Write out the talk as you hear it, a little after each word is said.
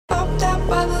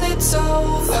bottle, it's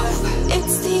over.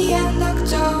 It's the end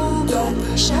October.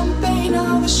 Champagne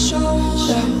over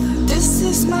shoulder. This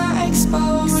is my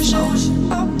exposure.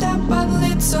 Pop that bottle,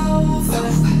 it's over.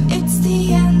 It's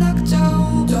the end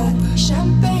October.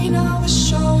 Champagne over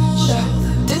shoulder.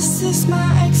 This is my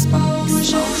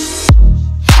exposure.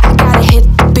 I gotta hit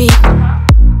the beat.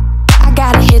 I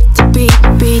gotta hit the beat,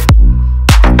 beat.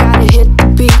 I gotta hit the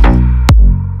beat.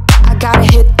 I gotta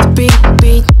hit the beat,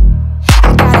 beat.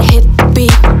 I gotta hit the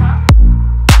beat.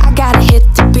 I gotta hit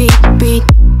the beat, beat.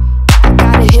 I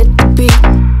gotta hit the beat.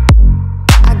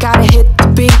 I gotta hit the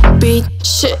beat, beat.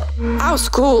 Shit, I was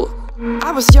cool.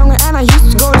 I was younger and I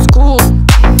used to go to school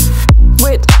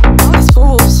with all these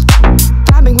fools.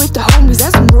 Climbing with the homies,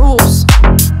 there's some rules.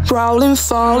 Rolling,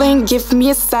 falling, give me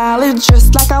a salad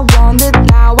just like I wanted.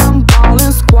 Now I'm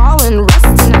balling, squalling,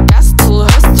 resting. I got still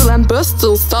hustle and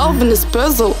bustle, solving this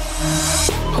puzzle.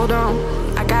 Hold on,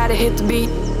 I gotta hit the beat.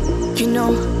 You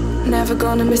know, never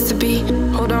gonna miss the beat.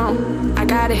 Hold on, I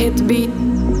gotta hit the beat.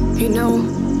 You know,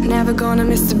 never gonna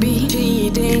miss the beat.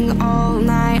 Cheating all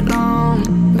night long,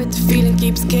 but the feeling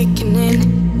keeps kicking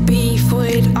in. Beef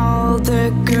with all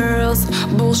the girls,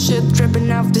 bullshit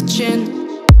dripping off the chin.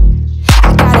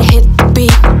 I gotta hit the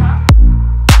beat.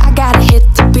 I gotta hit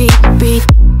the beat, beat.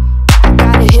 I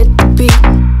gotta hit the beat.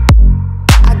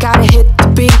 I gotta hit the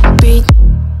beat, beat.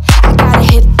 I gotta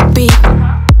hit the beat.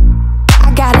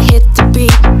 I gotta hit the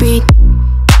beat, beat.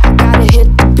 I gotta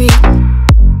hit the beat.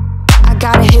 I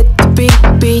gotta hit the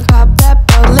beat, beat. Pop that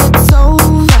bottle, it's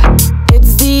over.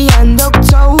 It's the end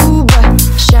October.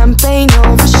 Champagne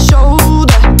over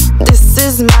shoulder. This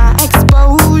is my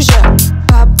exposure.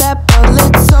 Pop that bottle,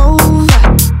 it's over.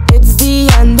 It's the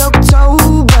end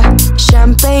October.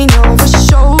 Champagne over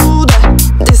shoulder.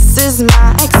 This is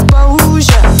my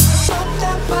exposure. Pop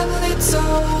that bottle, it's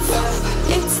over.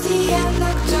 It's the end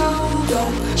October.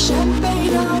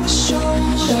 Champagne over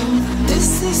shoulder.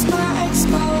 This is my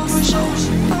exposure.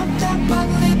 Pop that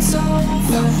bottle, it's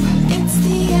over. It's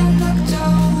the end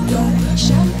October.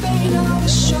 Champagne over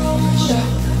shoulder.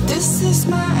 This is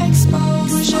my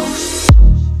exposure.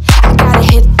 I gotta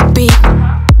hit the beat.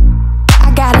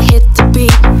 I gotta hit the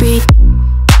beat, beat.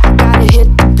 I gotta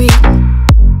hit the beat.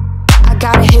 I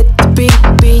gotta hit the beat,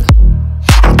 beat.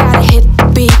 I gotta hit the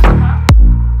beat.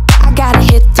 I gotta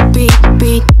hit the beat,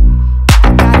 beat.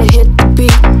 I gotta hit the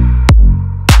beat.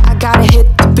 I gotta hit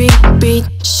the beat,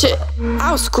 beat. Shit,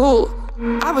 I was cool.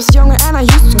 I was younger and I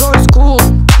used to go to school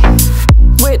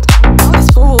with all these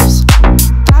fools.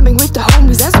 Climbing with the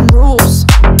homies, there's some rules.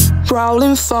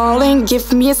 Rolling, falling,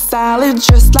 give me a salad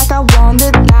just like I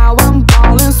wanted. Now I'm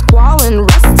balling, squalling,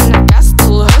 resting. I got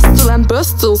still hustle and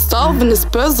bustle, solving this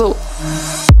puzzle.